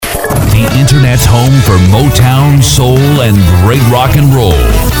Internet's home for Motown, soul, and great rock and roll.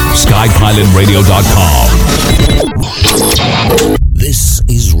 SkyPilotRadio.com. This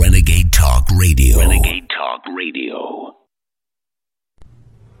is Renegade Talk Radio. Renegade Talk Radio.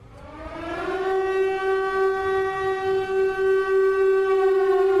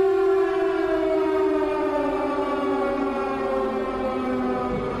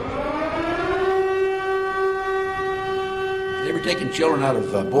 They were taking children out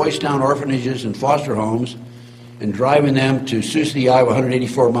of Boys Town orphanages and foster homes and driving them to Sioux City, Iowa,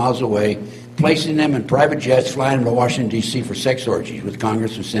 184 miles away, placing them in private jets, flying them to Washington, D.C. for sex orgies with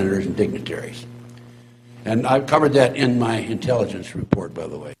Congress and senators and dignitaries. And I've covered that in my intelligence report, by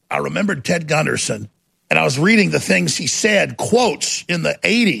the way. I remembered Ted Gunderson, and I was reading the things he said, quotes in the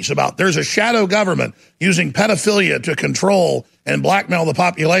 80s about there's a shadow government using pedophilia to control and blackmail the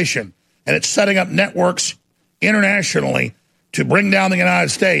population, and it's setting up networks internationally to bring down the United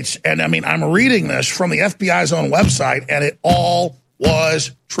States. And, I mean, I'm reading this from the FBI's own website, and it all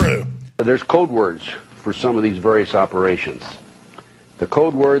was true. There's code words for some of these various operations. The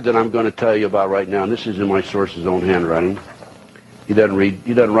code word that I'm going to tell you about right now, and this is in my source's own handwriting. He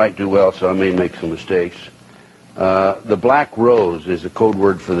doesn't write too well, so I may make some mistakes. The Black Rose is the code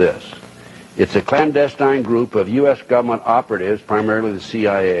word for this. It's a clandestine group of U.S. government operatives, primarily the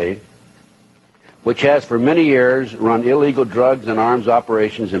CIA, which has for many years run illegal drugs and arms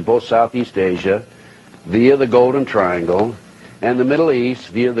operations in both Southeast Asia via the Golden Triangle and the Middle East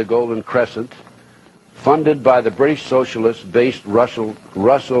via the Golden Crescent, funded by the British socialist-based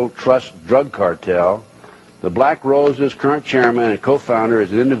Russell Trust drug cartel. The Black Rose's current chairman and co-founder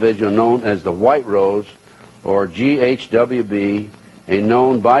is an individual known as the White Rose, or GHWB, a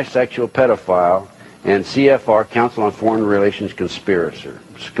known bisexual pedophile and CFR, Council on Foreign Relations conspirator.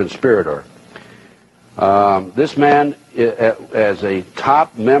 This man, as a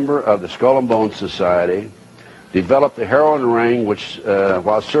top member of the Skull and Bones Society, developed the heroin ring, which,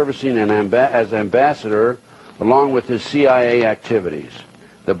 while servicing as ambassador, along with his CIA activities.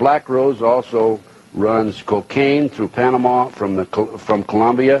 The Black Rose also runs cocaine through Panama from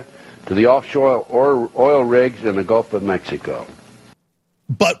Colombia to the offshore oil rigs in the Gulf of Mexico.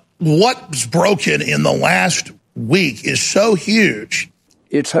 But what's broken in the last week is so huge.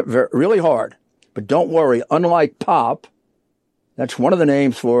 It's really hard. But don't worry, unlike Pop, that's one of the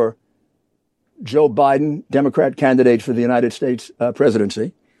names for Joe Biden, Democrat candidate for the United States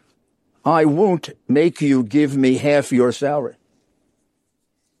presidency, I won't make you give me half your salary.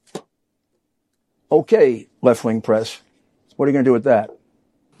 Okay, left-wing press, what are you going to do with that?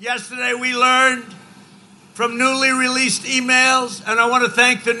 Yesterday we learned from newly released emails, and I want to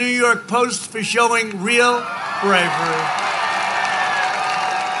thank the New York Post for showing real bravery,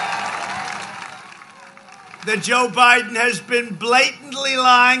 that Joe Biden has been blatantly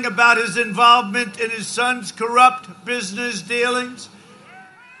lying about his involvement in his son's corrupt business dealings.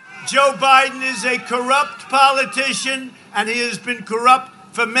 Joe Biden is a corrupt politician, and he has been corrupt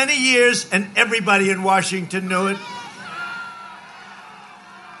for many years, and everybody in Washington knew it.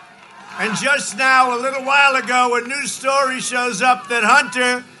 And just now, a little while ago, a news story shows up that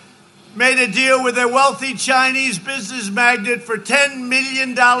Hunter made a deal with a wealthy Chinese business magnate for $10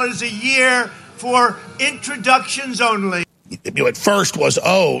 million a year for introductions only. At first was,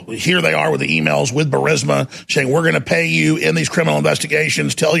 here they are with the emails with Burisma saying, we're going to pay you in these criminal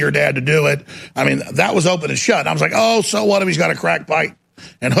investigations, tell your dad to do it. I mean, that was open and shut. I was like, so what if he's got a crack pipe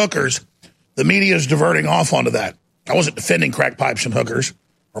and hookers? The media is diverting off onto that. I wasn't defending crack pipes and hookers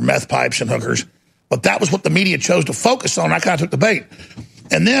or meth pipes and hookers, but that was what the media chose to focus on. I kind of took the bait.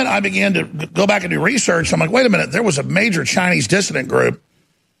 And then I began to go back and do research. I'm like, wait a minute, there was a major Chinese dissident group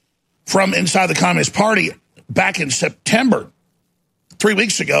from inside the Communist Party back in September, 3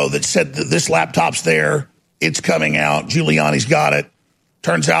 weeks ago, that said that this laptop's there, it's coming out, Giuliani's got it.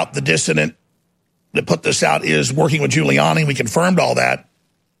 Turns out the dissident that put this out is working with Giuliani. We confirmed all that.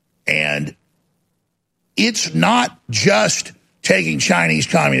 And it's not just taking Chinese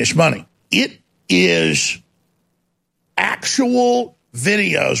communist money. It is actual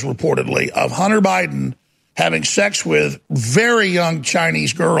videos, reportedly, of Hunter Biden having sex with very young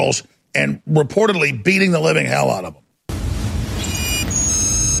Chinese girls and reportedly beating the living hell out of them.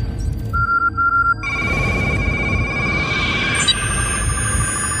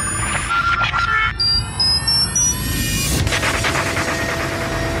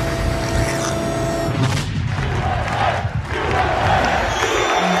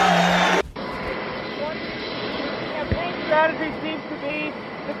 Strategy seems to be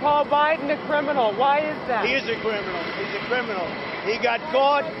to call Biden a criminal. Why is that? He is a criminal. He's a criminal. He got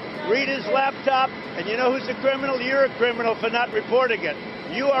caught. Read his laptop. And you know who's a criminal? You're a criminal for not reporting it.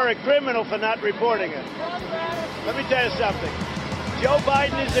 You are a criminal for not reporting it. Let me tell you something. Joe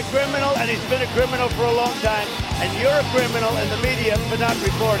Biden is a criminal, and he's been a criminal for a long time, and you're a criminal in the media for not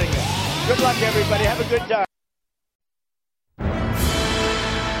reporting it. Good luck, everybody. Have a good time.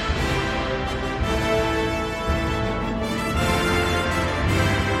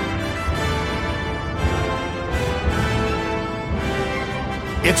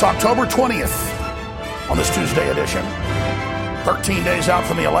 It's October 20th on this Tuesday edition. 13 days out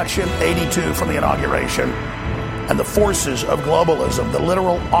from the election, 82 from the inauguration. And the forces of globalism, the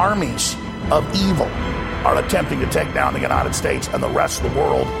literal armies of evil, are attempting to take down the United States and the rest of the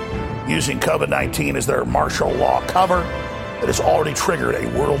world using COVID-19 as their martial law cover that has already triggered a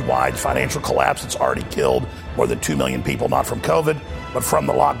worldwide financial collapse that's already killed more than 2 million people, not from COVID, but from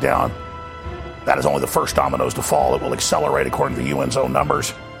the lockdown. That is only the first dominoes to fall. It will accelerate, according to the UN's own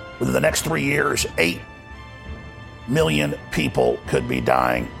numbers. Within the next 3 years, 8 million people could be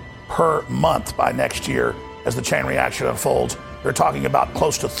dying per month by next year as the chain reaction unfolds. They're talking about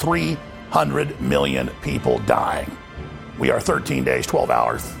close to 300 million people dying. We are 13 days, 12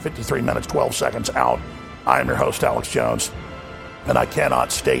 hours, 53 minutes, 12 seconds out. I am your host, Alex Jones, and I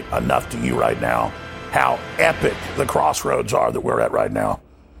cannot state enough to you right now how epic the crossroads are that we're at right now,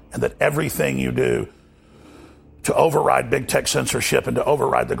 and that everything you do to override big tech censorship and to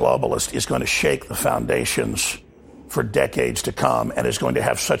override the globalist is going to shake the foundations for decades to come and is going to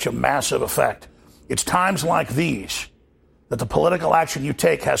have such a massive effect. It's times like these that the political action you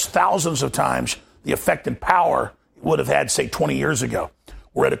take has thousands of times the effect and power it would have had, say, 20 years ago.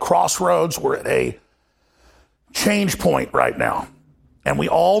 We're at a crossroads. We're at a change point right now. And we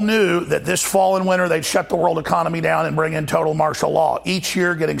all knew that this fall and winter, they'd shut the world economy down and bring in total martial law. Each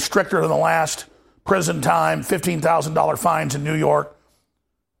year getting stricter than the last. Prison time, $15,000 fines in New York,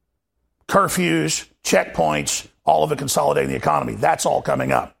 curfews, checkpoints, all of it consolidating the economy. That's all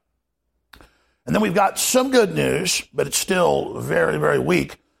coming up. And then we've got some good news, but it's still very, very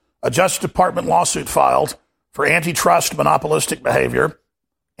weak. A Justice Department lawsuit filed for antitrust monopolistic behavior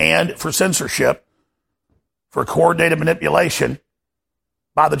and for censorship for coordinated manipulation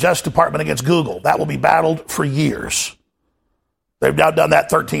by the Justice Department against Google. That will be battled for years. They've now done that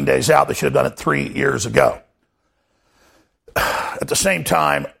 13 days out. They should have done it 3 years ago. At the same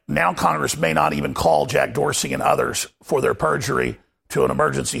time, now Congress may not even call Jack Dorsey and others for their perjury to an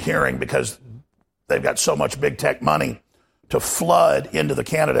emergency hearing because they've got so much big tech money to flood into the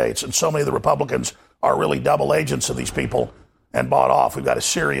candidates. And so many of the Republicans are really double agents of these people and bought off. We've got a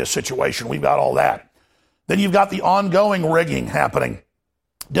serious situation. We've got all that. Then you've got the ongoing rigging happening.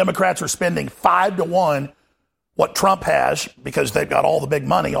 Democrats are spending 5-to-1 what Trump has, because they've got all the big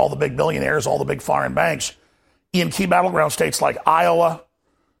money, all the big billionaires, all the big foreign banks in key battleground states like Iowa,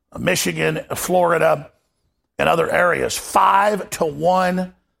 Michigan, Florida, and other areas.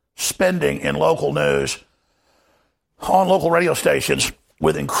 5-to-1 spending in local news on local radio stations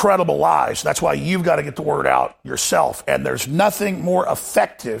with incredible lies. That's why you've got to get the word out yourself. And there's nothing more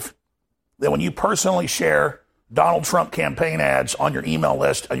effective than when you personally share Donald Trump campaign ads on your email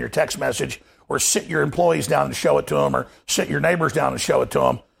list, on your text message, or sit your employees down and show it to them, or sit your neighbors down and show it to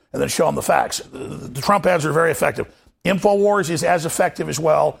them, and then show them the facts. The Trump ads are very effective. InfoWars is as effective as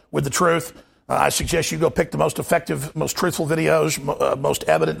well with the truth. I suggest you go pick the most effective, most truthful videos, most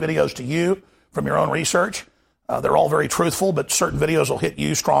evident videos to you from your own research. They're all very truthful, but certain videos will hit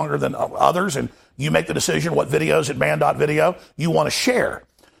you stronger than others, and you make the decision what videos at band.video you want to share.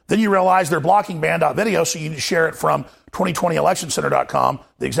 Then you realize they're blocking band.video, so you need to share it from 2020electioncenter.com,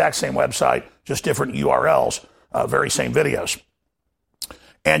 the exact same website, just different URLs, very same videos.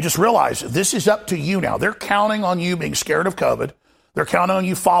 And just realize this is up to you now. They're counting on you being scared of COVID. They're counting on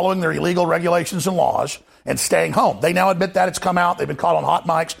you following their illegal regulations and laws and staying home. They now admit that it's come out. They've been caught on hot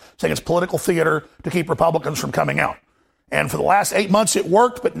mics saying it's political theater to keep Republicans from coming out. And for the last 8 months, it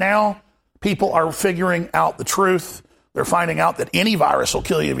worked, but now people are figuring out the truth. They're finding out that any virus will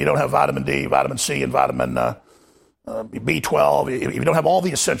kill you if you don't have vitamin D, vitamin C, and vitamin B12. If you don't have all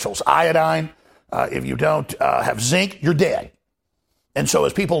the essentials, iodine, if you don't have zinc, you're dead. And so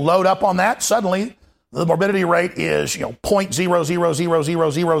as people load up on that, suddenly the morbidity rate is,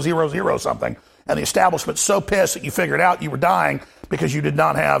 0.0000000 something. And the establishment's so pissed that you figured out you were dying because you did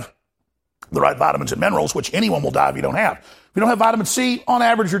not have the right vitamins and minerals, which anyone will die if you don't have. If you don't have vitamin C, on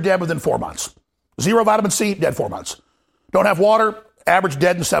average, you're dead within 4 months. 0 vitamin C, dead 4 months. Don't have water, average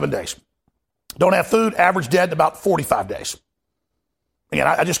dead in 7 days. Don't have food, average dead in about 45 days. Again,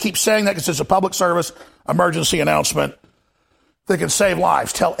 I just keep saying that because it's a public service emergency announcement that can save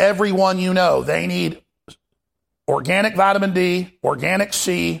lives. Tell everyone you know they need organic vitamin D, organic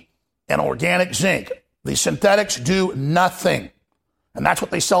C, and organic zinc. The synthetics do nothing. And that's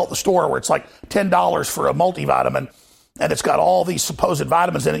what they sell at the store, where it's like $10 for a multivitamin, and it's got all these supposed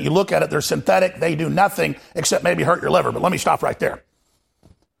vitamins in it. You look at it, they're synthetic. They do nothing except maybe hurt your liver. But let me stop right there.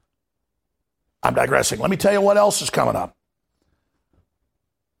 I'm digressing. Let me tell you what else is coming up.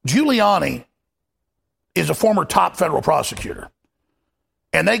 Giuliani is a former top federal prosecutor.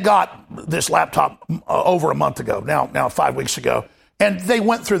 And they got this laptop over a month ago, now 5 weeks ago. And they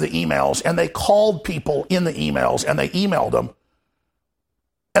went through the emails, and they called people in the emails, and they emailed them.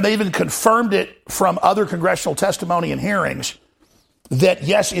 And they even confirmed it from other congressional testimony and hearings that,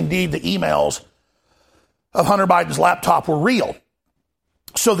 yes, indeed, the emails of Hunter Biden's laptop were real.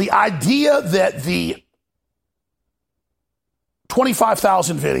 So the idea that the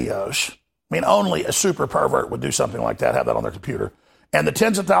 25,000 videos, I mean, only a super pervert would do something like that, have that on their computer, and the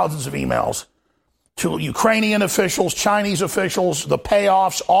tens of thousands of emails to Ukrainian officials, Chinese officials, the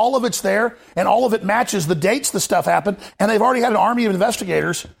payoffs, all of it's there, and all of it matches the dates the stuff happened, and they've already had an army of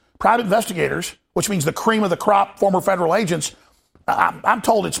investigators, private investigators, which means the cream of the crop, former federal agents. I'm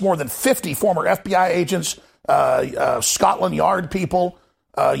told it's more than 50 former FBI agents, Scotland Yard people,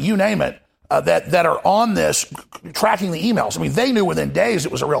 you name it, that are on this, tracking the emails. I mean, they knew within days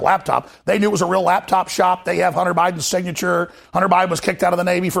it was a real laptop. They knew it was a real laptop shop. They have Hunter Biden's signature. Hunter Biden was kicked out of the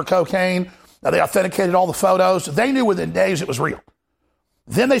Navy for cocaine. They authenticated all the photos. They knew within days it was real.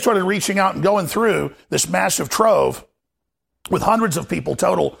 Then they started reaching out and going through this massive trove with hundreds of people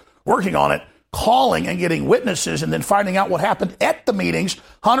total working on it, calling and getting witnesses, and then finding out what happened at the meetings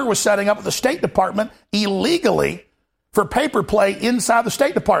Hunter was setting up at the State Department illegally for paper play inside the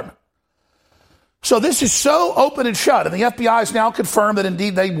State Department. So this is so open and shut, and the FBI has now confirmed that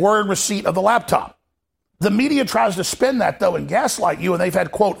indeed they were in receipt of the laptop. The media tries to spin that, though, and gaslight you, and they've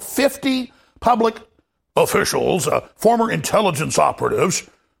had, quote, 50 public officials, former intelligence operatives,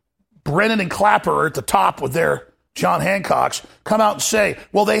 Brennan and Clapper are at the top with their John Hancocks, come out and say,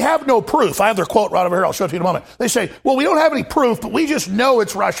 well, they have no proof. I have their quote right over here. I'll show it to you in a moment. They say, well, we don't have any proof, but we just know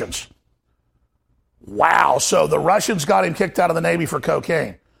it's Russians. Wow. So the Russians got him kicked out of the Navy for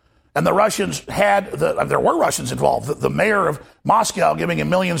cocaine. And the Russians had, there were Russians involved. The mayor of Moscow giving him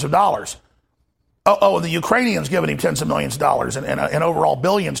millions of dollars. And the Ukrainians giving him tens of millions of dollars and overall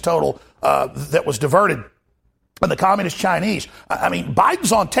billions total that was diverted. And the communist Chinese. I mean,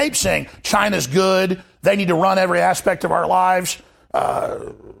 Biden's on tape saying China's good. They need to run every aspect of our lives.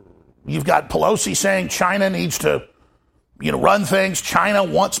 You've got Pelosi saying China needs to, run things. China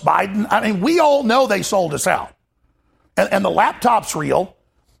wants Biden. I mean, we all know they sold us out. And the laptop's real.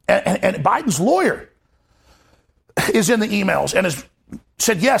 And Biden's lawyer is in the emails and has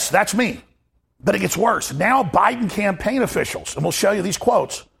said, yes, that's me. But it gets worse. Now Biden campaign officials, and we'll show you these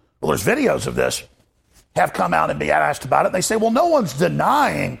quotes. Well, there's videos of this, have come out and been asked about it. They say, well, no one's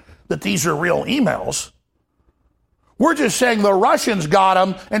denying that these are real emails. We're just saying the Russians got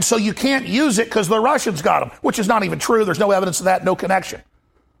them, and so you can't use it because the Russians got them, which is not even true. There's no evidence of that, no connection.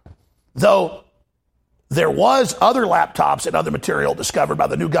 Though there was other laptops and other material discovered by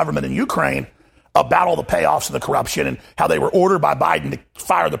the new government in Ukraine about all the payoffs and the corruption and how they were ordered by Biden to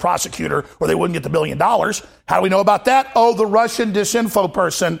fire the prosecutor or they wouldn't get the $1 billion. How do we know about that? Oh, the Russian disinfo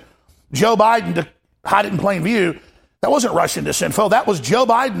person, Joe Biden, to hide it in plain view. That wasn't Russian disinfo. That was Joe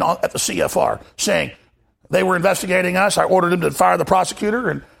Biden at the CFR saying they were investigating us. I ordered him to fire the prosecutor,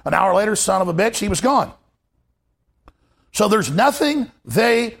 and an hour later, son of a bitch, he was gone. So there's nothing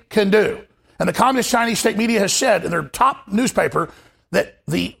they can do. And the Communist Chinese state media has said in their top newspaper that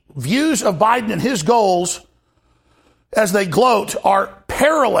the views of Biden and his goals, as they gloat, are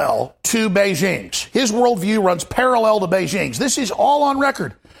parallel to Beijing's. His worldview runs parallel to Beijing's. This is all on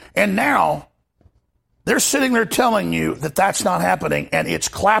record. And now they're sitting there telling you that that's not happening. And it's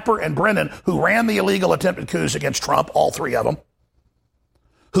Clapper and Brennan, who ran the illegal attempted coups against Trump, all three of them,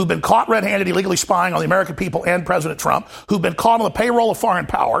 who've been caught red-handed illegally spying on the American people and President Trump, who've been caught on the payroll of foreign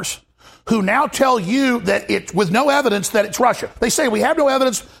powers, who now tell you that it's with no evidence that it's Russia. They say we have no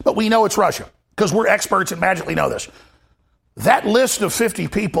evidence, but we know it's Russia because we're experts and magically know this. That list of 50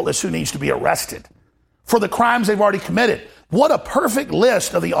 people is who needs to be arrested for the crimes they've already committed. What a perfect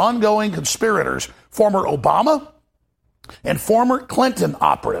list of the ongoing conspirators, former Obama and former Clinton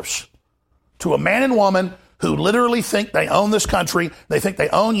operatives, to a man and woman who literally think they own this country. They think they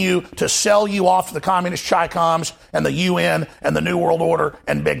own you to sell you off to the communist Chi-Coms and the UN and the New World Order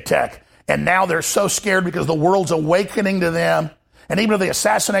and big tech. And now they're so scared because the world's awakening to them. And even if they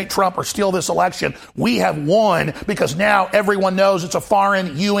assassinate Trump or steal this election, we have won because now everyone knows it's a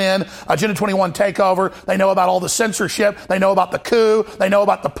foreign UN Agenda 21 takeover. They know about all the censorship. They know about the coup. They know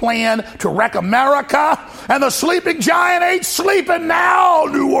about the plan to wreck America. And the sleeping giant ain't sleeping now,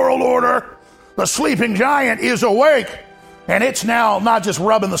 New World Order. The sleeping giant is awake. And it's now not just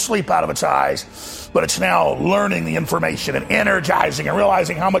rubbing the sleep out of its eyes, but it's now learning the information and energizing and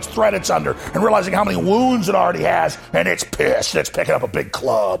realizing how much threat it's under and realizing how many wounds it already has. And it's pissed. It's picking up a big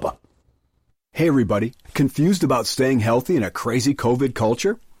club. Hey, everybody. Confused about staying healthy in a crazy COVID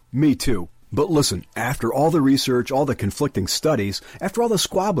culture? Me too. But listen, after all the research, all the conflicting studies, after all the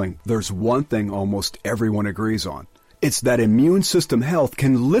squabbling, there's one thing almost everyone agrees on. It's that immune system health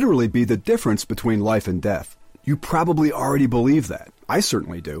can literally be the difference between life and death. You probably already believe that. I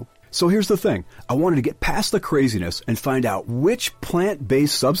certainly do. So here's the thing. I wanted to get past the craziness and find out which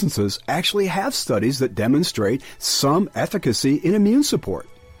plant-based substances actually have studies that demonstrate some efficacy in immune support.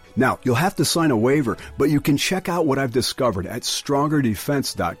 Now, you'll have to sign a waiver, but you can check out what I've discovered at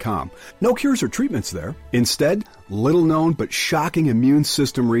StrongerDefense.com. No cures or treatments there. Instead, little-known but shocking immune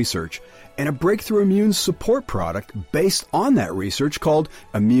system research and a breakthrough immune support product based on that research called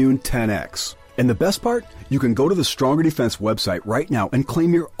Immune 10X. And the best part? You can go to the Stronger Defense website right now and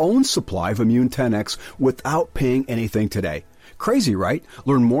claim your own supply of Immune 10X without paying anything today. Crazy, right?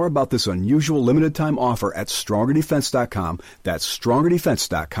 Learn more about this unusual limited-time offer at StrongerDefense.com. That's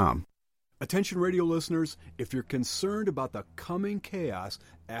StrongerDefense.com. Attention radio listeners, if you're concerned about the coming chaos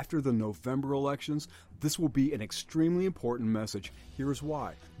after the November elections, this will be an extremely important message. Here's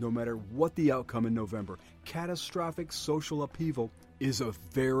why. No matter what the outcome in November, catastrophic social upheaval is a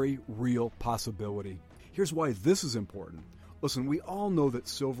very real possibility. Here's why this is important. Listen, we all know that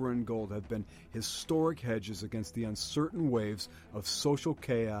silver and gold have been historic hedges against the uncertain waves of social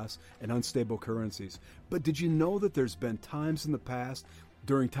chaos and unstable currencies. But did you know that there's been times in the past,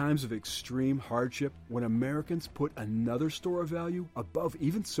 during times of extreme hardship, when Americans put another store of value above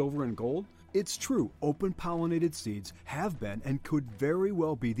even silver and gold? It's true, open-pollinated seeds have been and could very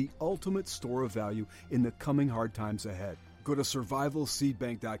well be the ultimate store of value in the coming hard times ahead. Go to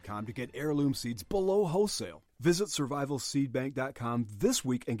survivalseedbank.com to get heirloom seeds below wholesale. Visit survivalseedbank.com this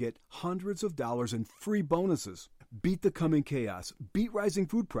week and get hundreds of dollars in free bonuses. Beat the coming chaos, beat rising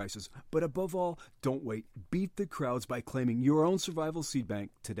food prices, but above all, don't wait. Beat the crowds by claiming your own Survival Seed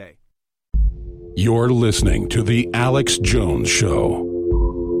Bank today. You're listening to The Alex Jones Show.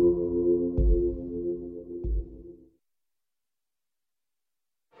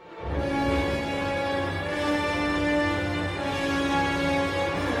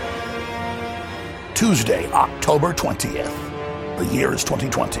 Tuesday, October 20th. The year is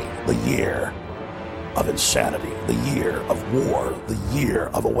 2020, the year of insanity, the year of war, the year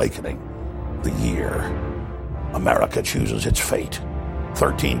of awakening, the year America chooses its fate.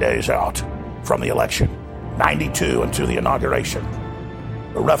 13 days out from the election, 92 into the inauguration,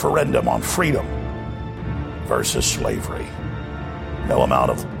 the referendum on freedom versus slavery. No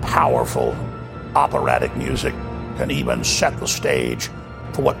amount of powerful operatic music can even set the stage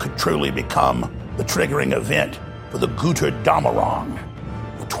for what could truly become the triggering event for the Götterdämmerung,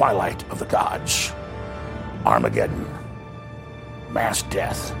 the twilight of the gods. Armageddon, mass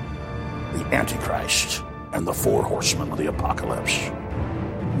death, the Antichrist, and the four horsemen of the apocalypse.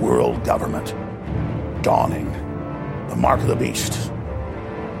 World government dawning, the mark of the beast.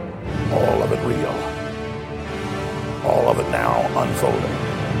 All of it real. All of it now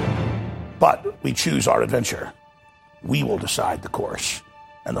unfolding. But we choose our adventure. We will decide the course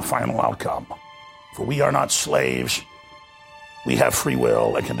and the final outcome. For we are not slaves. We have free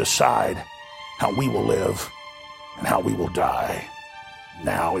will and can decide how we will live and how we will die.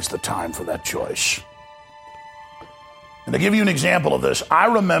 Now is the time for that choice. And to give you an example of this, I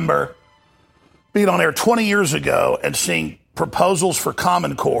remember being on air 20 years ago and seeing proposals for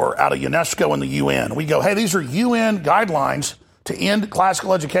Common Core out of UNESCO and the UN. We go, hey, these are UN guidelines to end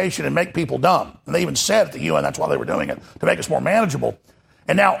classical education and make people dumb. And they even said at the UN that's why they were doing it, to make us more manageable.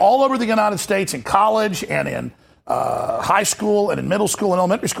 And now all over the United States, in college and in high school and in middle school and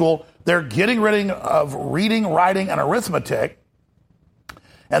elementary school, they're getting rid of reading, writing, and arithmetic.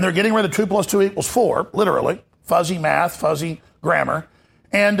 And they're getting rid of 2 + 2 = 4, literally. Fuzzy math, fuzzy grammar.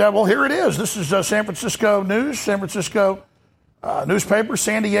 And, well, here it is. This is San Francisco News, San Francisco newspaper,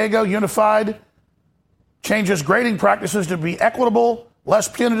 San Diego Unified changes grading practices to be equitable, less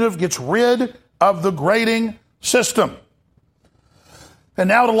punitive, gets rid of the grading system. And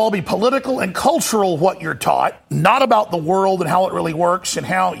now it'll all be political and cultural, what you're taught, not about the world and how it really works and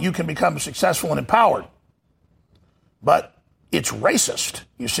how you can become successful and empowered. But it's racist,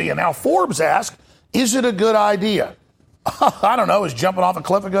 you see. And now Forbes asks, is it a good idea? I don't know. Is jumping off a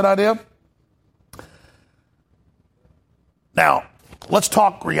cliff a good idea? Now, let's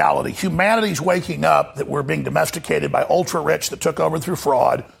talk reality. Humanity's waking up that we're being domesticated by ultra-rich that took over through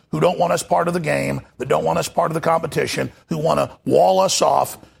fraud, who don't want us part of the game, that don't want us part of the competition, who want to wall us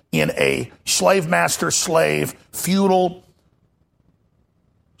off in a slave master, slave, feudal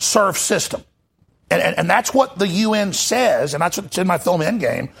serf system. And that's what the UN says, and that's what's in my film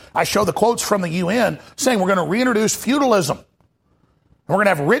Endgame. I show the quotes from the UN saying we're going to reintroduce feudalism. And we're going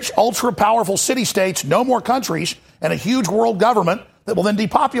to have rich, ultra-powerful city-states, no more countries, and a huge world government that will then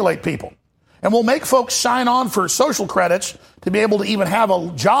depopulate people. And we'll make folks sign on for social credits to be able to even have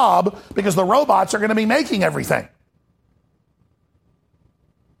a job because the robots are going to be making everything.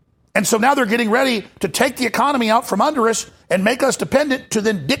 And so now they're getting ready to take the economy out from under us and make us dependent to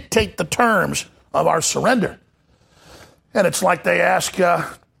then dictate the terms of our surrender. And it's like they ask in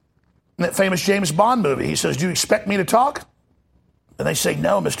that famous James Bond movie, he says, "Do you expect me to talk?" And they say,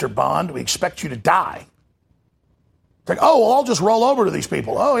 "No, Mr. Bond, we expect you to die." It's like, oh, well, I'll just roll over to these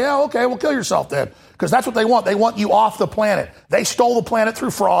people. Oh, yeah, okay, well, kill yourself then. Because that's what they want. They want you off the planet. They stole the planet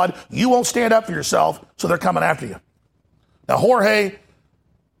through fraud. You won't stand up for yourself, so they're coming after you. Now, Jorge,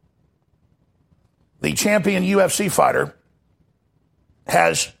 the champion UFC fighter,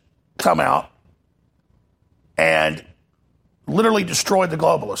 has come out and literally destroyed the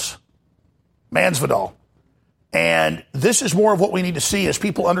globalists, Masvidal. And this is more of what we need to see is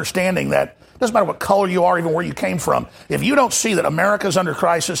people understanding that it doesn't matter what color you are, even where you came from. If you don't see that America's under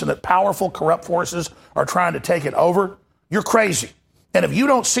crisis and that powerful, corrupt forces are trying to take it over, you're crazy. And if you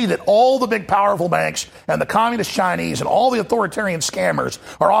don't see that all the big powerful banks and the communist Chinese and all the authoritarian scammers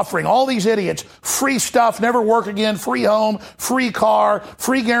are offering all these idiots free stuff, never work again, free home, free car,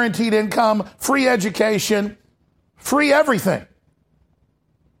 free guaranteed income, free education, free everything.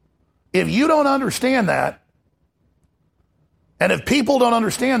 If you don't understand that, and if people don't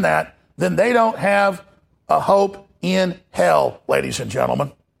understand that, then they don't have a hope in hell, ladies and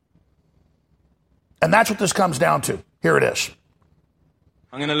gentlemen. And that's what this comes down to. Here it is.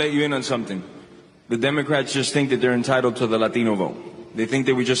 I'm going to let you in on something. The Democrats just think that they're entitled to the Latino vote. They think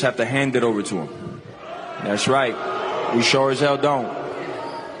that we just have to hand it over to them. That's right. We sure as hell don't.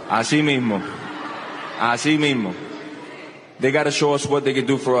 Así mismo. Así mismo. They got to show us what they can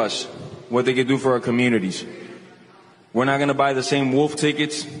do for us, what they can do for our communities. We're not going to buy the same wolf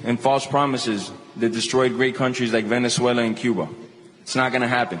tickets and false promises that destroyed great countries like Venezuela and Cuba. It's not going to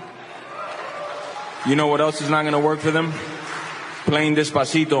happen. You know what else is not going to work for them? Playing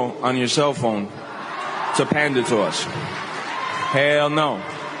Despacito on your cell phone to pander to us. Hell no.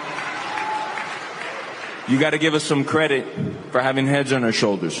 You got to give us some credit for having heads on our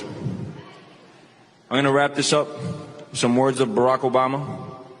shoulders. I'm going to wrap this up with some words of Barack Obama.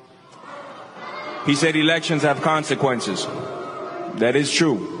 He said elections have consequences. That is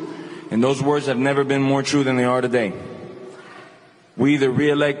true. And those words have never been more true than they are today. We either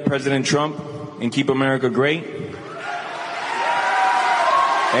re-elect President Trump and keep America great.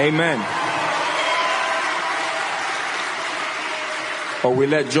 Amen. Or we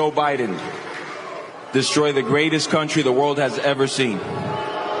let Joe Biden destroy the greatest country the world has ever seen.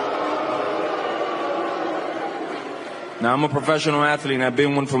 Now, I'm a professional athlete, and I've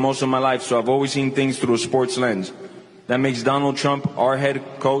been one for most of my life, so I've always seen things through a sports lens. That makes Donald Trump our head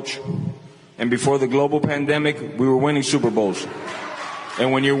coach. And before the global pandemic, we were winning Super Bowls.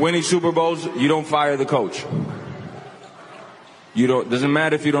 And when you're winning Super Bowls, you don't fire the coach. Doesn't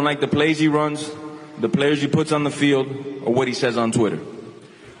matter if you don't like the plays he runs, the players he puts on the field, or what he says on Twitter.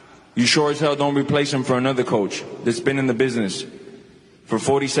 You sure as hell don't replace him for another coach that's been in the business for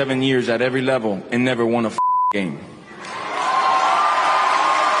 47 years at every level and never won a game.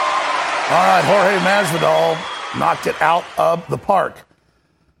 All right, Jorge Masvidal knocked it out of the park.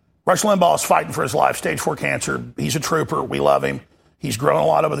 Rush Limbaugh is fighting for his life, stage 4 cancer. He's a trooper. We love him. He's grown a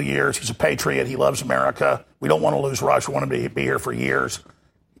lot over the years. He's a patriot. He loves America. We don't want to lose Rush. We want him to be here for years.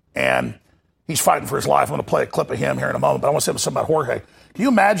 And he's fighting for his life. I'm going to play a clip of him here in a moment, but I want to say something about Jorge. Can you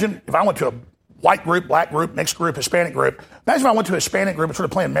imagine if I went to a white group, black group, mixed group, Hispanic group? Imagine if I went to a Hispanic group and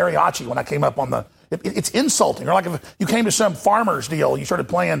started playing mariachi when I came up on the... It's insulting. Or like if you came to some farmer's deal, you started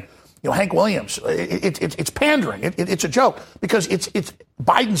playing... Hank Williams. It's pandering. It's a joke because it's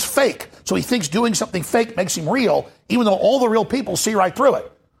Biden's fake. So he thinks doing something fake makes him real, even though all the real people see right through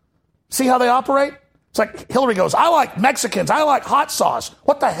it. See how they operate? It's like Hillary goes, I like Mexicans. I like hot sauce.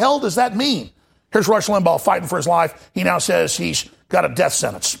 What the hell does that mean? Here's Rush Limbaugh fighting for his life. He now says he's got a death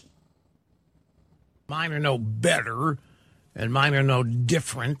sentence. Mine are no better, and mine are no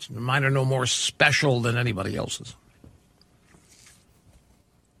different, and mine are no more special than anybody else's.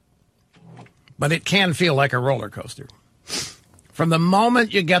 But it can feel like a roller coaster. From the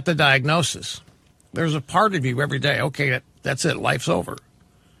moment you get the diagnosis, there's a part of you every day, okay, that's it, life's over.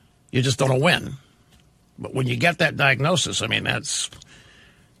 You just don't win. But when you get that diagnosis, I mean, that's...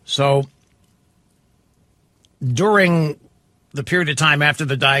 So during the period of time after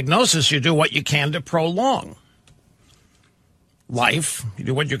the diagnosis, you do what you can to prolong life. You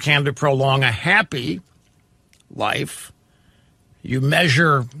do what you can to prolong a happy life. You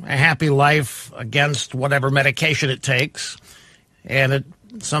measure a happy life against whatever medication it takes. And at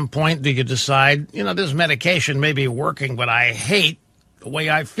some point, do you decide, this medication may be working, but I hate the way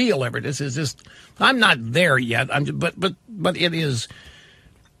I feel every day. This is just, I'm not there yet. But it is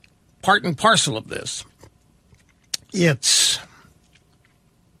part and parcel of this. It's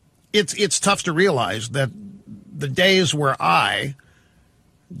tough to realize that the days where I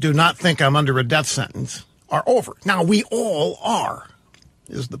do not think I'm under a death sentence are over. Now, we all are,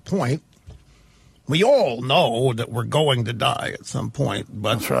 is the point. We all know that we're going to die at some point.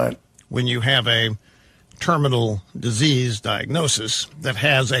 But that's right. When you have a terminal disease diagnosis that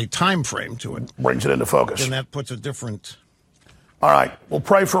has a time frame to it, brings it into focus. Then that puts a different... All right, we'll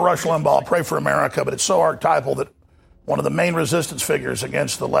pray for Rush Limbaugh, pray for America, but it's so archetypal that one of the main resistance figures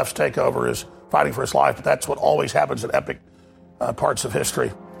against the left's takeover is fighting for his life, but that's what always happens at epic parts of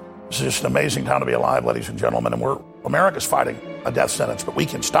history. This is just an amazing time to be alive, ladies and gentlemen, and America's fighting a death sentence, but we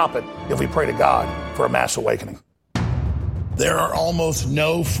can stop it if we pray to God for a mass awakening. There are almost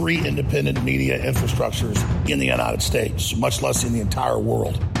no free independent media infrastructures in the United States, much less in the entire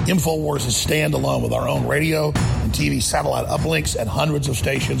world. InfoWars is standalone with our own radio and TV satellite uplinks and hundreds of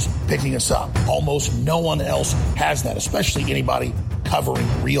stations picking us up. Almost no one else has that, especially anybody covering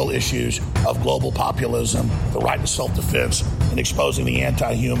real issues of global populism, the right to self-defense, and exposing the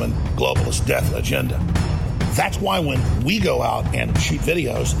anti-human globalist death agenda. That's why when we go out and shoot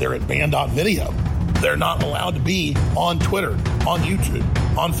videos, they're at ban.video. They're not allowed to be on Twitter, on YouTube,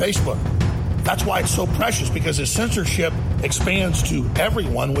 on Facebook. That's why it's so precious, because as censorship expands to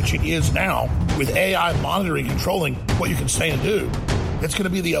everyone, which it is now, with AI monitoring, controlling what you can say and do, it's going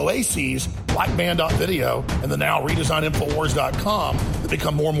to be the oases like ban.video and the now redesigned Infowars.com that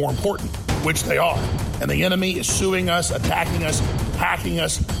become more and more important, which they are. And the enemy is suing us, attacking us, hacking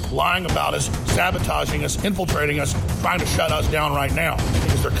us, lying about us, sabotaging us, infiltrating us, trying to shut us down right now,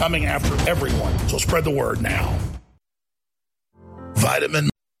 because they're coming after everyone. So spread the word now. Vitamin.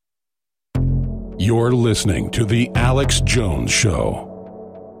 You're listening to The Alex Jones Show.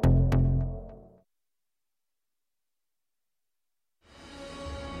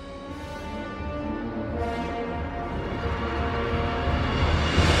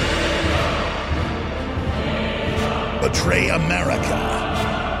 Betray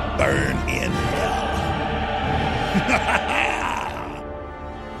America. Burn in hell.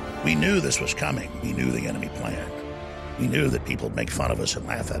 We knew this was coming. We knew the enemy planned. We knew that people would make fun of us and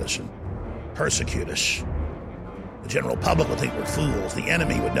laugh at us and persecute us. The general public would think we're fools. The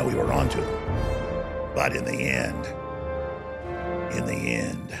enemy would know we were onto them. But in the end,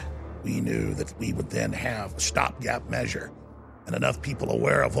 we knew that we would then have a stopgap measure and enough people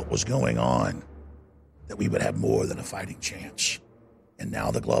aware of what was going on that we would have more than a fighting chance. And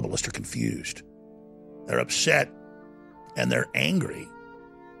now the globalists are confused. They're upset and they're angry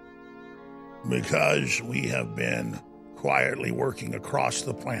because we have been quietly working across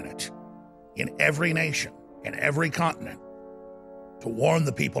the planet in every nation and every continent to warn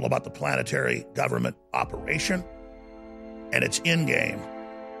the people about the planetary government operation and its end game,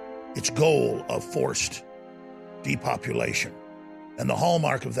 its goal of forced depopulation. And the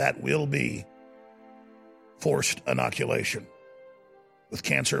hallmark of that will be forced inoculation with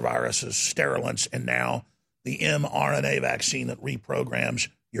cancer viruses, sterilants, and now the mRNA vaccine that reprograms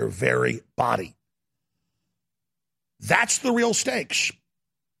your very body. That's the real stakes.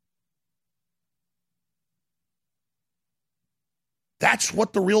 That's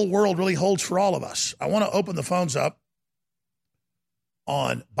what the real world really holds for all of us. I want to open the phones up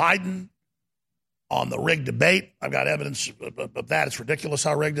on Biden, on the rigged debate. I've got evidence of that. It's ridiculous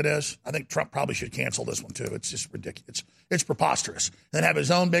how rigged it is. I think Trump probably should cancel this one, too. It's just ridiculous. It's preposterous. And then have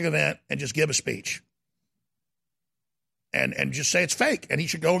his own big event and just give a speech. And just say it's fake. And he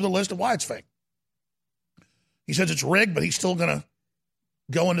should go over the list of why it's fake. He says it's rigged, but he's still going to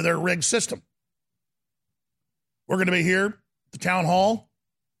go into their rigged system. We're going to be here at the town hall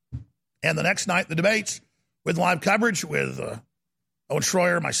and the next night, the debates, with live coverage with Owen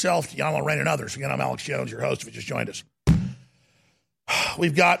Schroyer, myself, Jan Lorraine, and others. Again, I'm Alex Jones, your host, if you just joined us.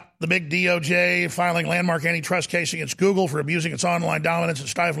 We've got the big DOJ filing landmark antitrust case against Google for abusing its online dominance and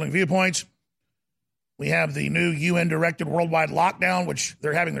stifling viewpoints. We have the new UN-directed worldwide lockdown, which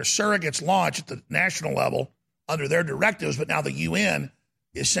they're having their surrogates launch at the national level under their directives, but now the UN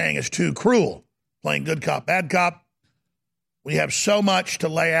is saying it's too cruel, playing good cop, bad cop. We have so much to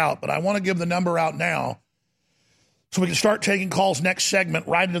lay out, but I want to give the number out now so we can start taking calls next segment,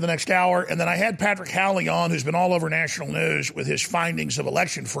 right into the next hour. And then I had Patrick Howley on, who's been all over national news with his findings of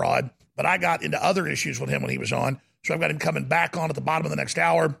election fraud, but I got into other issues with him when he was on. So I've got him coming back on at the bottom of the next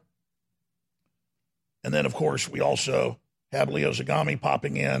hour. And then, of course, we also have Leo Zagami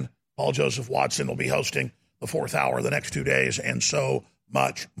popping in. Paul Joseph Watson will be hosting the fourth hour the next 2 days, and so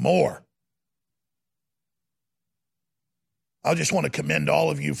much more. I just want to commend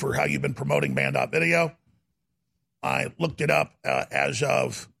all of you for how you've been promoting Band.video. I looked it up as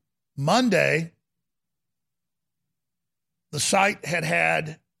of Monday. The site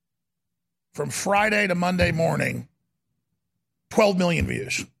had from Friday to Monday morning 12 million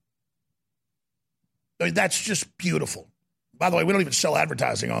views. I mean, that's just beautiful. By the way, we don't even sell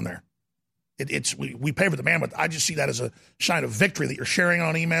advertising on there. We pay for the bandwidth. I just see that as a sign of victory that you're sharing it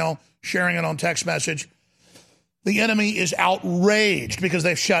on email, sharing it on text message. The enemy is outraged because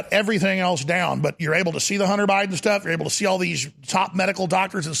they've shut everything else down, but you're able to see the Hunter Biden stuff. You're able to see all these top medical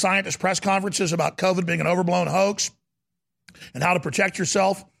doctors and scientists press conferences about COVID being an overblown hoax and how to protect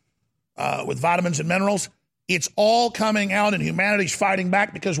yourself with vitamins and minerals. It's all coming out, and humanity's fighting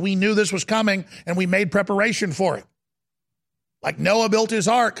back because we knew this was coming and we made preparation for it. Like Noah built his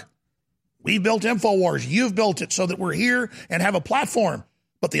ark. We built InfoWars. You've built it so that we're here and have a platform.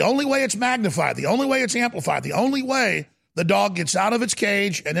 But the only way it's magnified, the only way it's amplified, the only way the dog gets out of its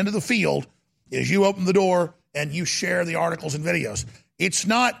cage and into the field is you open the door and you share the articles and videos. It's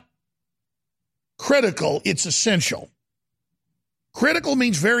not critical, it's essential. Critical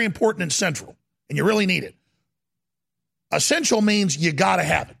means very important and central, and you really need it. Essential means you got to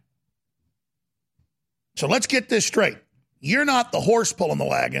have it. So let's get this straight. You're not the horse pulling the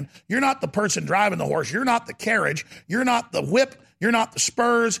wagon. You're not the person driving the horse. You're not the carriage. You're not the whip. You're not the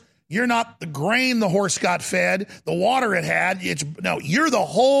spurs. You're not the grain the horse got fed, the water it had. No, you're the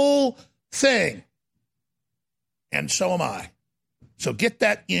whole thing. And so am I. So get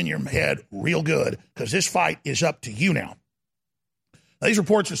that in your head real good, because this fight is up to you now. Now, these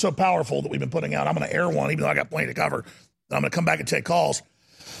reports are so powerful that we've been putting out. I'm going to air one, even though I got plenty to cover. And I'm going to come back and take calls.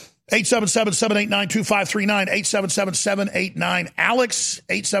 877-789-2539, 877-789-ALEX,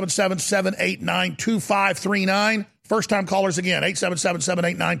 877-789-2539. First-time callers again,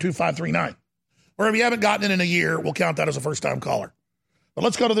 877-789-2539. Or if you haven't gotten it in a year, we'll count that as a first-time caller. But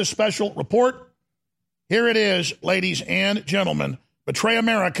let's go to this special report. Here it is, ladies and gentlemen. Betray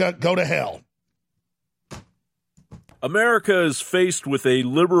America, go to hell. America is faced with a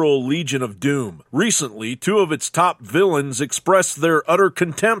liberal legion of doom. Recently, two of its top villains expressed their utter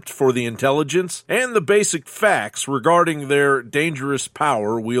contempt for the intelligence and the basic facts regarding their dangerous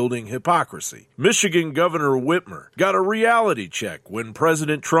power-wielding hypocrisy. Michigan Governor Whitmer got a reality check when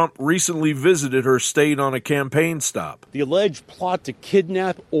President Trump recently visited her state on a campaign stop. The alleged plot to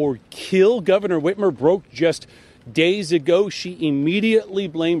kidnap or kill Governor Whitmer broke just days ago. She immediately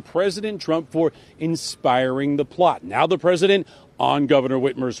blamed President Trump for inspiring the plot. Now the president on Governor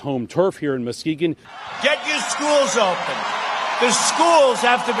Whitmer's home turf here in Muskegon. Get your schools open. The schools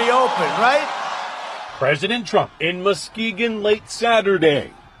have to be open, right? President Trump in Muskegon late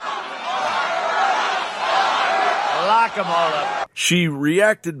Saturday. Lock them all up. She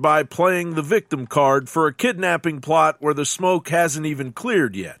reacted by playing the victim card for a kidnapping plot where the smoke hasn't even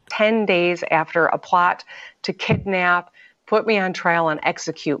cleared yet. 10 days after a plot to kidnap, put me on trial, and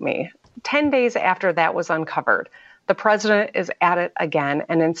execute me. 10 days after that was uncovered, the president is at it again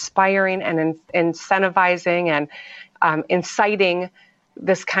and inspiring and incentivizing and inciting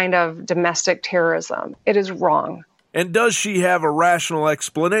this kind of domestic terrorism. It is wrong. And does she have a rational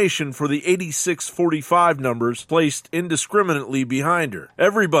explanation for the 8645 numbers placed indiscriminately behind her?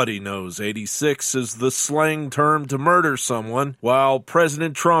 Everybody knows 86 is the slang term to murder someone, while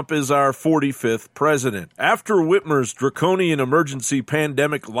President Trump is our 45th president. After Whitmer's draconian emergency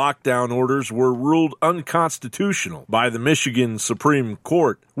pandemic lockdown orders were ruled unconstitutional by the Michigan Supreme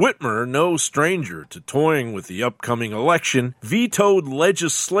Court, Whitmer, no stranger to toying with the upcoming election, vetoed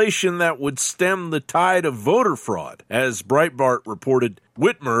legislation that would stem the tide of voter fraud. As Breitbart reported,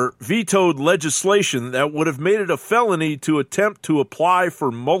 Whitmer vetoed legislation that would have made it a felony to attempt to apply for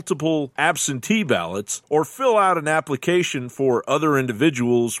multiple absentee ballots or fill out an application for other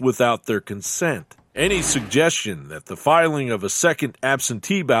individuals without their consent. Any suggestion that the filing of a second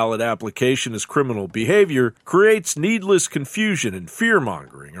absentee ballot application is criminal behavior creates needless confusion and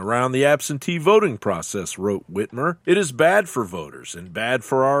fear-mongering around the absentee voting process, wrote Whitmer. It is bad for voters and bad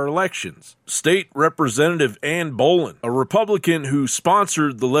for our elections. State Representative Ann Bolin, a Republican who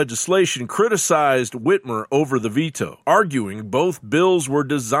sponsored the legislation, criticized Whitmer over the veto, arguing both bills were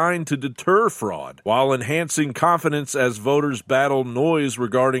designed to deter fraud while enhancing confidence as voters battle noise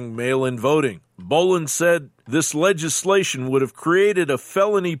regarding mail-in voting. Bolin said This legislation would have created a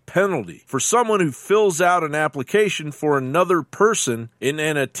felony penalty for someone who fills out an application for another person in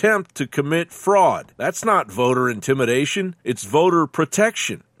an attempt to commit fraud. That's not voter intimidation, it's voter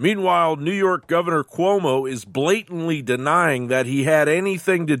protection. Meanwhile, New York Governor Cuomo is blatantly denying that he had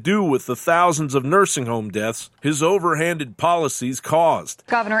anything to do with the thousands of nursing home deaths his overhanded policies caused.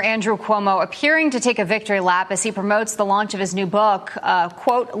 Governor Andrew Cuomo appearing to take a victory lap as he promotes the launch of his new book,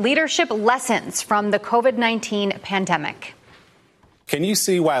 quote, Leadership Lessons from the COVID-19 Pandemic. Can you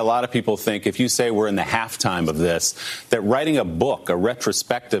see why a lot of people think if you say we're in the halftime of this, that writing a book, a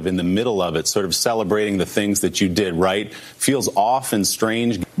retrospective in the middle of it, sort of celebrating the things that you did right, feels off and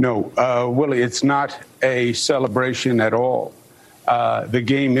strange? No, Willie, it's not a celebration at all. The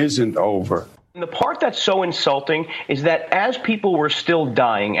game isn't over. And the part that's so insulting is that as people were still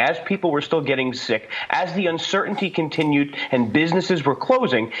dying, as people were still getting sick, as the uncertainty continued and businesses were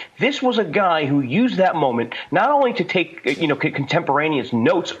closing, this was a guy who used that moment not only to take, contemporaneous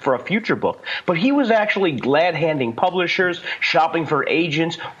notes for a future book, but he was actually glad-handing publishers, shopping for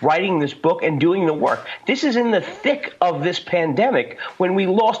agents, writing this book, and doing the work. This is in the thick of this pandemic when we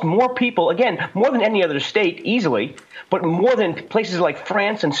lost more people, again, more than any other state easily, but more than places like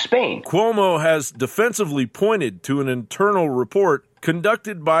France and Spain. Cuomo has defensively pointed to an internal report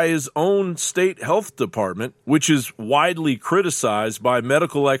conducted by his own state health department, which is widely criticized by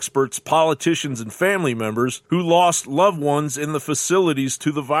medical experts, politicians, and family members who lost loved ones in the facilities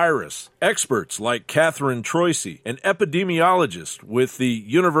to the virus. Experts like Catherine Troisi, an epidemiologist with the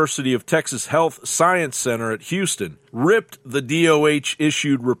University of Texas Health Science Center at Houston, ripped the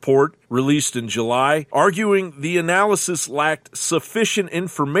DOH-issued report released in July, arguing the analysis lacked sufficient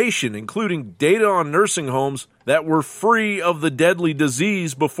information, including data on nursing homes that were free of the deadly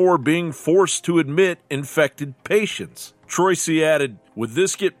disease before being forced to admit infected patients. Troisi added, would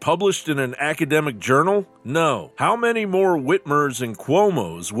this get published in an academic journal? No. How many more Whitmers and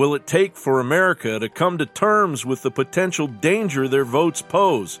Cuomos will it take for America to come to terms with the potential danger their votes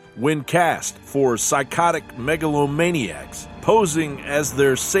pose when cast for psychotic megalomaniacs, posing as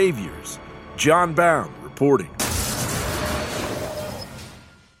their saviors? John Bound reporting.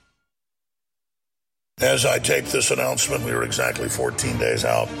 As I taped this announcement, we were exactly 14 days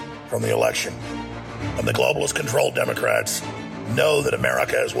out from the election. And the globalist-controlled Democrats know that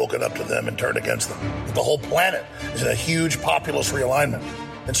America has woken up to them and turned against them. That the whole planet is in a huge populist realignment.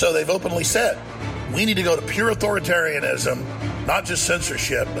 And so they've openly said, we need to go to pure authoritarianism, not just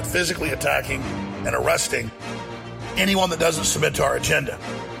censorship, but physically attacking and arresting anyone that doesn't submit to our agenda.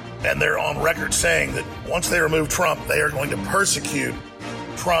 And they're on record saying that once they remove Trump, they are going to persecute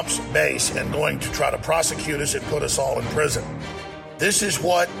Trump's base and going to try to prosecute us and put us all in prison. This is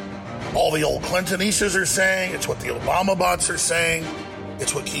what all the old Clintonistas are saying. It's what the Obama bots are saying.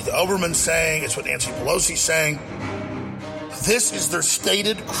 It's what Keith Olbermann's saying. It's what Nancy Pelosi's saying. This is their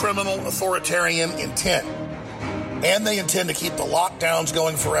stated criminal authoritarian intent. And they intend to keep the lockdowns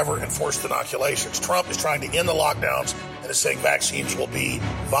going forever and forced inoculations. Trump is trying to end the lockdowns and is saying vaccines will be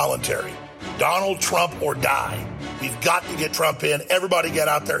voluntary. Donald Trump or die. We've got to get Trump in. Everybody get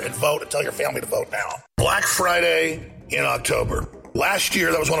out there and vote and tell your family to vote now. Black Friday in October. Last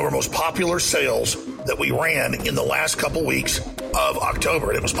year, that was one of our most popular sales that we ran in the last couple weeks of October.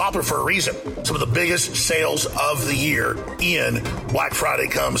 And it was popular for a reason. Some of the biggest sales of the year in Black Friday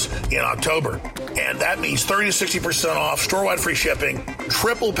comes in October. And that means 30 to 60% off, store-wide free shipping,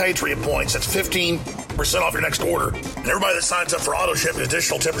 triple Patriot points. That's 15% off your next order. And everybody that signs up for auto ship an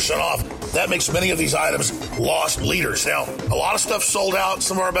additional 10% off. That makes many of these items lost leaders. Now, a lot of stuff sold out.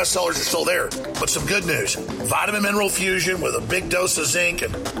 Some of our best sellers are still there. But some good news. Vitamin Mineral Fusion with a big dose of zinc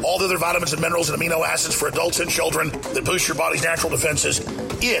and all the other vitamins and minerals and amino acids for adults and children that boost your body's natural defenses.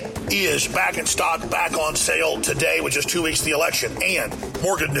 It is back in stock, back on sale today with just 2 weeks to the election. And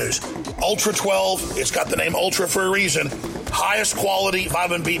more good news. Ultra 12, it's got the name Ultra for a reason. Highest quality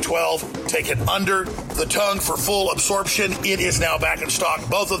vitamin B12 taken under the tongue for full absorption. It is now back in stock.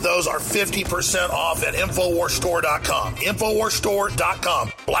 Both of those are 50% off at InfoWarsStore.com.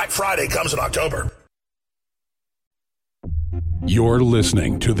 InfoWarsStore.com. Black Friday comes in October. You're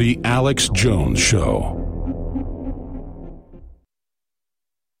listening to The Alex Jones Show.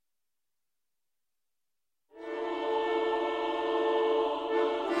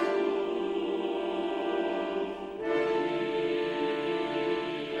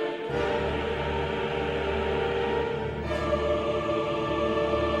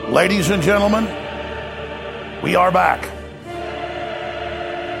 Ladies and gentlemen, we are back.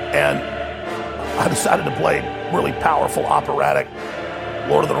 And I decided to play really powerful operatic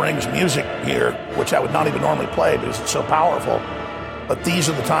Lord of the Rings music here, which I would not even normally play because it's so powerful. But these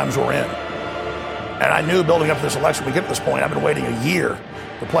are the times we're in. And I knew building up to this election, we get to this point, I've been waiting a year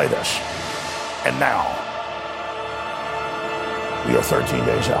to play this. And now, we are 13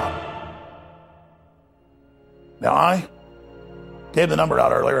 days out. Now, I gave the number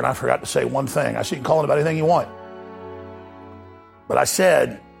out earlier, and I forgot to say one thing. I said you can call it about anything you want. But I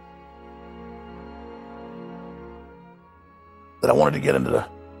said that I wanted to get into the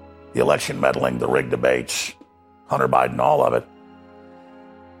election meddling, the rigged debates, Hunter Biden, all of it.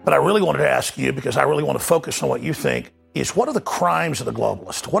 But I really wanted to ask you, because I really want to focus on what you think, is what are the crimes of the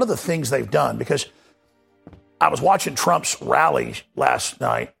globalists? What are the things they've done? Because I was watching Trump's rally last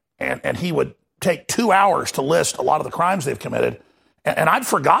night, and he would take 2 hours to list a lot of the crimes they've committed. And I'd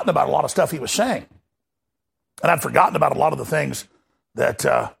forgotten about a lot of stuff he was saying. And I'd forgotten about a lot of the things that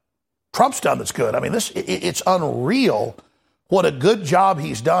Trump's done that's good. I mean, it's unreal what a good job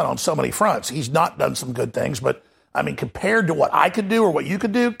he's done on so many fronts. He's not done some good things, but, I mean, compared to what I could do or what you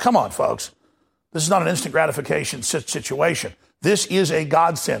could do, come on, folks. This is not an instant gratification situation. This is a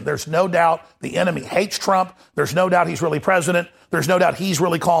godsend. There's no doubt the enemy hates Trump. There's no doubt he's really president. There's no doubt he's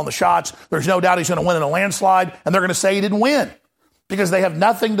really calling the shots. There's no doubt he's going to win in a landslide, and they're going to say he didn't win because they have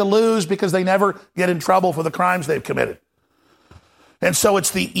nothing to lose, because they never get in trouble for the crimes they've committed. And so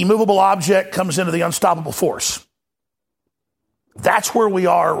it's the immovable object comes into the unstoppable force. That's where we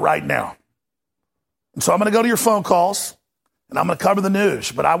are right now. And so I'm going to go to your phone calls, and I'm going to cover the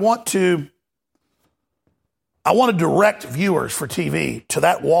news, but I want to direct viewers for TV to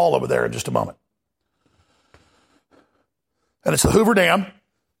that wall over there in just a moment. And it's the Hoover Dam.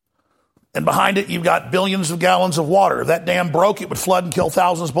 And behind it, you've got billions of gallons of water. If that dam broke, it would flood and kill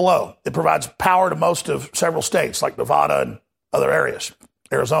thousands below. It provides power to most of several states like Nevada and other areas,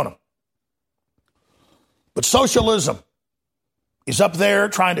 Arizona. But socialism is up there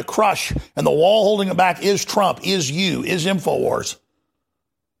trying to crush, and the wall holding it back is Trump, is you, is InfoWars.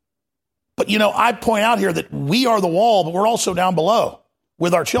 But, you know, I point out here that we are the wall, but we're also down below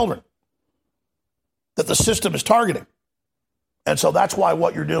with our children that the system is targeting. And so that's why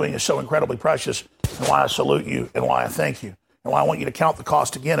what you're doing is so incredibly precious, and why I salute you, and why I thank you, and why I want you to count the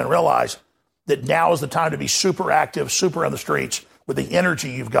cost again and realize that now is the time to be super active, super on the streets with the energy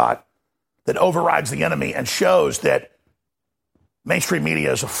you've got that overrides the enemy and shows that mainstream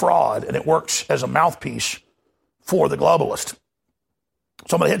media is a fraud and it works as a mouthpiece for the globalist.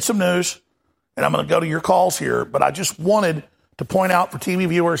 So I'm going to hit some news, and I'm going to go to your calls here, but I just wanted to point out for TV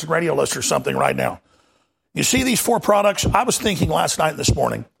viewers and radio listeners something right now. You see these 4 products? I was thinking last night and this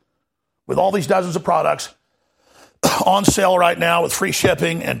morning, with all these dozens of products on sale right now with free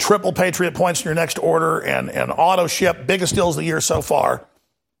shipping and triple Patriot points in your next order and auto ship, biggest deals of the year so far,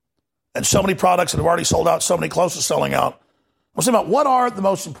 and so many products that have already sold out, so many close to selling out. I was thinking about what are the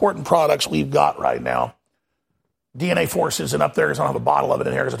most important products we've got right now. DNA Force isn't up there because I don't have a bottle of it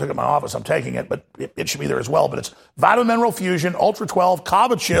in here because I took it in my office. I'm taking it, but it should be there as well. But it's Vitamin Mineral Fusion, Ultra 12,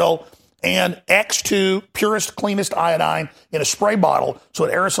 Kava Chill, and X2 Purest, Cleanest Iodine in a spray bottle so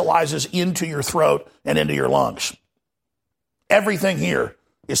it aerosolizes into your throat and into your lungs. Everything here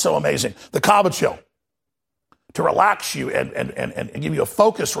is so amazing. The Kava Chill, to relax you and give you a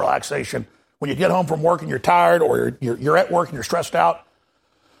focused relaxation when you get home from work and you're tired, or you're at work and you're stressed out.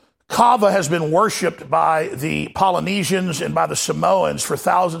 Kava has been worshipped by the Polynesians and by the Samoans for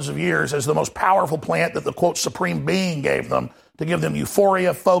thousands of years as the most powerful plant that the, quote, supreme being gave them to give them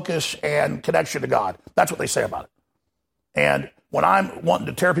euphoria, focus, and connection to God. That's what they say about it. And when I'm wanting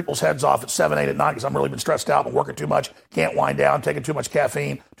to tear people's heads off at 7, 8 at night because I'm really been stressed out and working too much, can't wind down, taking too much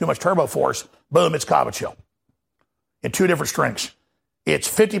caffeine, too much Turbo Force, boom, it's Kava Chill in 2 different strengths. It's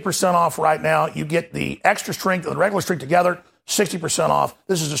 50% off right now. You get the extra strength and the regular strength together, 60% off.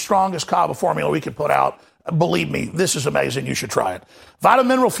 This is the strongest Kava formula we could put out. Believe me, this is amazing. You should try it. Vitamin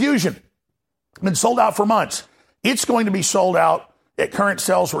Mineral Fusion, been sold out for months. It's going to be sold out at current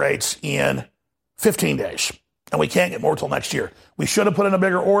sales rates in 15 days, and we can't get more till next year. We should have put in a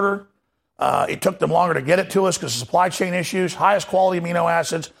bigger order. It took them longer to get it to us because of supply chain issues. Highest quality amino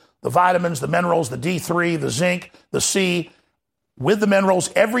acids, the vitamins, the minerals, the D3, the zinc, the C, with the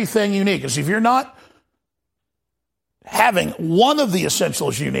minerals, everything you need. Because if you're not having one of the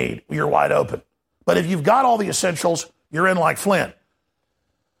essentials you need, you're wide open. But if you've got all the essentials, you're in like Flint.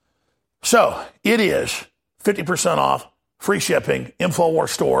 So it is 50% off, free shipping,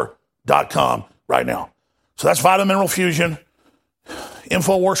 InfoWarsStore.com right now. So that's Vitamin Mineral Fusion,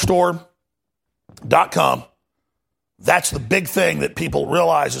 InfoWarsStore.com. That's the big thing that people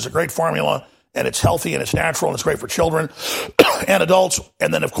realize is a great formula, and it's healthy and it's natural and it's great for children and adults.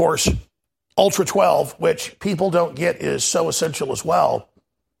 And then, of course, Ultra 12, which people don't get is so essential as well.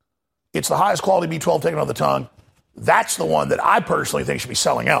 It's the highest quality B12 taken on the tongue. That's the one that I personally think should be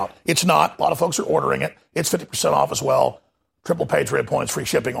selling out. It's not. A lot of folks are ordering it. It's 50% off as well. Triple Patriot points, free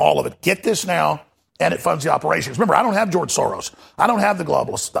shipping, all of it. Get this now, and it funds the operations. Remember, I don't have George Soros. I don't have the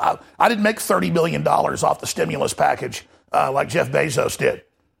globalists. I didn't make $30 billion off the stimulus package like Jeff Bezos did,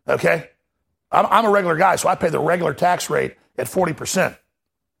 okay? I'm a regular guy, so I pay the regular tax rate at 40%.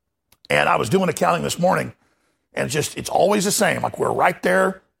 And I was doing accounting this morning, and it's always the same. Like, we're right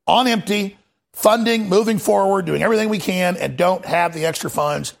there on empty, funding, moving forward, doing everything we can, and don't have the extra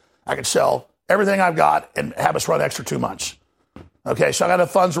funds. I could sell everything I've got and have us run extra 2 months. Okay, so I got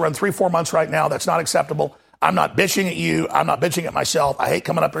enough funds to run 3-4 months right now. That's not acceptable. I'm not bitching at you. I'm not bitching at myself. I hate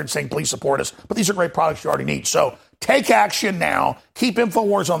coming up here and saying, please support us. But these are great products you already need. So take action now. Keep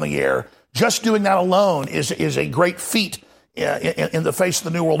InfoWars on the air. Just doing that alone is a great feat in the face of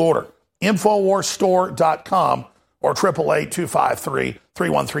the New World Order. InfoWarsStore.com or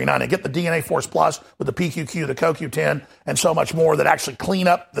 888-253-3139. And get the DNA Force Plus with the PQQ, the CoQ10, and so much more that actually clean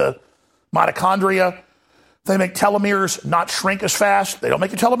up the mitochondria. They make telomeres not shrink as fast. They don't make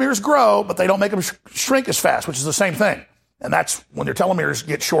your telomeres grow, but they don't make them shrink as fast, which is the same thing. And that's when your telomeres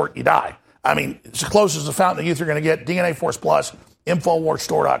get short, you die. I mean, it's as close as the fountain of youth you're going to get. DNA Force Plus,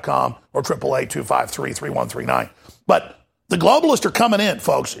 InfoWarsStore.com or 888-253-3139. But the globalists are coming in,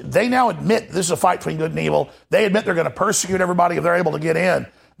 folks. They now admit this is a fight between good and evil. They admit they're going to persecute everybody if they're able to get in.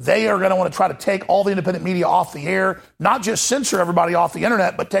 They are going to want to try to take all the independent media off the air, not just censor everybody off the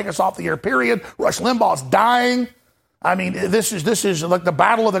internet, but take us off the air, period. Rush Limbaugh's dying. I mean, this is like the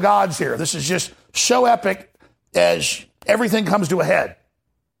battle of the gods here. This is just so epic as everything comes to a head.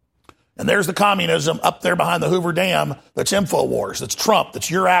 And there's the communism up there behind the Hoover Dam. That's InfoWars. That's Trump. That's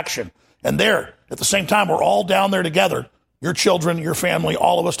your action. And there, at the same time, we're all down there together. Your children, your family,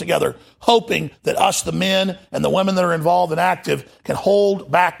 all of us together, hoping that us, the men and the women that are involved and active, can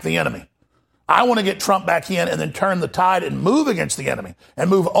hold back the enemy. I want to get Trump back in and then turn the tide and move against the enemy and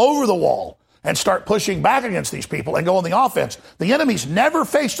move over the wall and start pushing back against these people and go on the offense. The enemy's never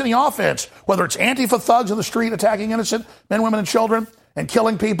faced any offense, whether it's Antifa thugs in the street attacking innocent men, women, and children and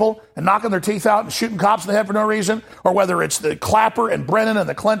killing people and knocking their teeth out and shooting cops in the head for no reason, or whether it's the Clapper and Brennan and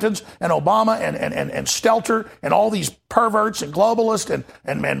the Clintons and Obama and Stelter and all these perverts and globalists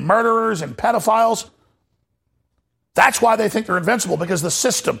and murderers and pedophiles. That's why they think they're invincible, because the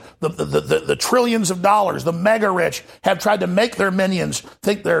system, the trillions of dollars, the mega rich have tried to make their minions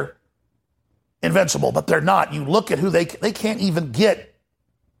think they're invincible, but they're not. You look at who they can't even get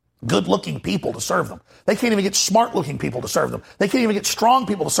good-looking people to serve them. They can't even get smart-looking people to serve them. They can't even get strong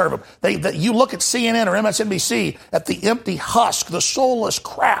people to serve them. You look at CNN or MSNBC at the empty husk, the soulless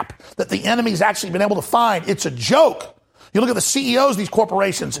crap that the enemy's actually been able to find. It's a joke. You look at the CEOs of these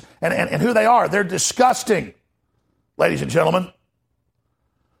corporations and who they are. They're disgusting, ladies and gentlemen,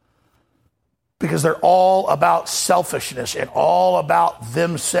 because they're all about selfishness and all about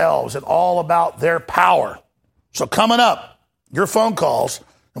themselves and all about their power. So coming up, your phone calls,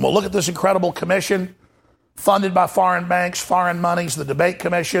 and we'll look at this incredible commission funded by foreign banks, foreign monies, the debate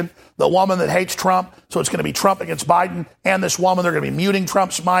commission, the woman that hates Trump. So it's going to be Trump against Biden and this woman. They're going to be muting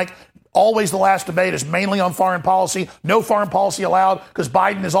Trump's mic. Always the last debate is mainly on foreign policy. No foreign policy allowed because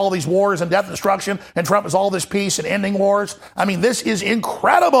Biden is all these wars and death and destruction and Trump is all this peace and ending wars. I mean, this is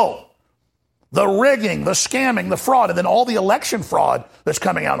incredible. The rigging, the scamming, the fraud, and then all the election fraud that's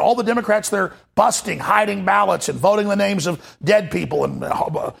coming out. All the Democrats, they're busting, hiding ballots and voting the names of dead people and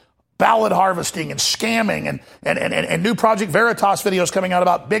ballot harvesting and scamming and new Project Veritas videos coming out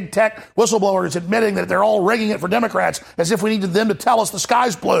about big tech whistleblowers admitting that they're all rigging it for Democrats as if we needed them to tell us the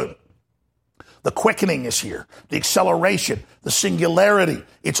sky's blue. The quickening is here, the acceleration, the singularity.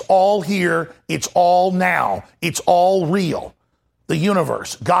 It's all here. It's all now. It's all real. The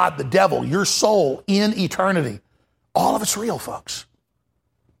universe, God, the devil, your soul in eternity. All of it's real, folks.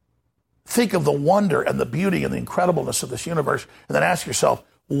 Think of the wonder and the beauty and the incredibleness of this universe, and then ask yourself,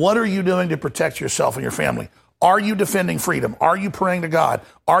 what are you doing to protect yourself and your family? Are you defending freedom? Are you praying to God?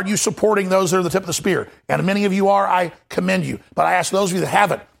 Are you supporting those that are the tip of the spear? And many of you are. I commend you. But I ask those of you that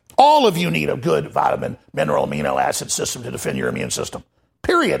haven't, all of you need a good vitamin, mineral, amino acid system to defend your immune system.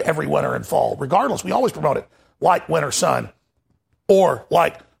 Period. Every winter and fall. Regardless, we always promote it. Like winter sun. Or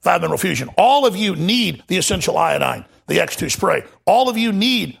like 5-Mineral Fusion. All of you need the essential iodine, the X2 spray. All of you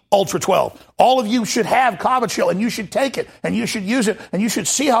need Ultra 12. All of you should have Covichill, and you should take it, and you should use it, and you should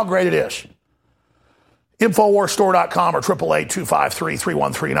see how great it is. InfoWarsStore.com or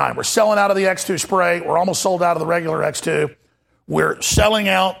 888-253-3139. We're selling out of the X2 spray. We're almost sold out of the regular X2. We're selling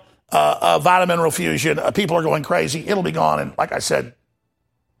out Vitamin Fusion. People are going crazy. It'll be gone. And like I said,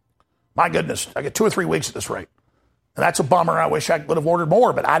 my goodness, I get 2 or 3 weeks at this rate. And that's a bummer. I wish I would have ordered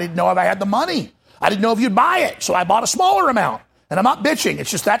more, but I didn't know if I had the money. I didn't know if you'd buy it, so I bought a smaller amount. And I'm not bitching.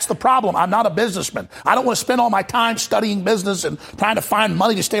 It's just that's the problem. I'm not a businessman. I don't want to spend all my time studying business and trying to find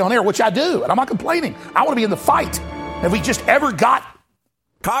money to stay on air, which I do. And I'm not complaining. I want to be in the fight. And if we just ever got...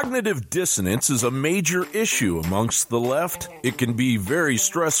 Cognitive dissonance is a major issue amongst the left. It can be very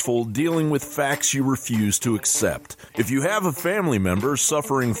stressful dealing with facts you refuse to accept. If you have a family member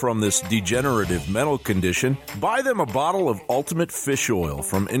suffering from this degenerative mental condition, buy them a bottle of Ultimate Fish Oil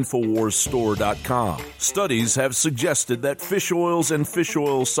from InfoWarsStore.com. Studies have suggested that fish oils and fish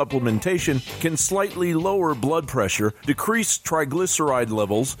oil supplementation can slightly lower blood pressure, decrease triglyceride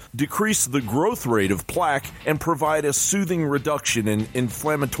levels, decrease the growth rate of plaque, and provide a soothing reduction in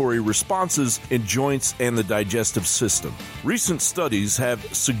inflammatory responses in joints and the digestive system. Recent studies have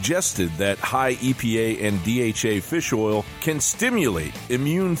suggested that high EPA and DHA fish oil can stimulate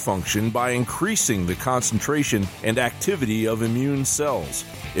immune function by increasing the concentration and activity of immune cells.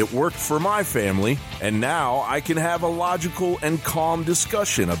 It worked for my family, and now I can have a logical and calm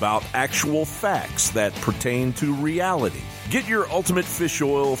discussion about actual facts that pertain to reality. Get your Ultimate Fish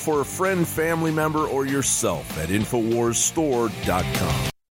Oil for a friend, family member, or yourself at InfoWarsStore.com.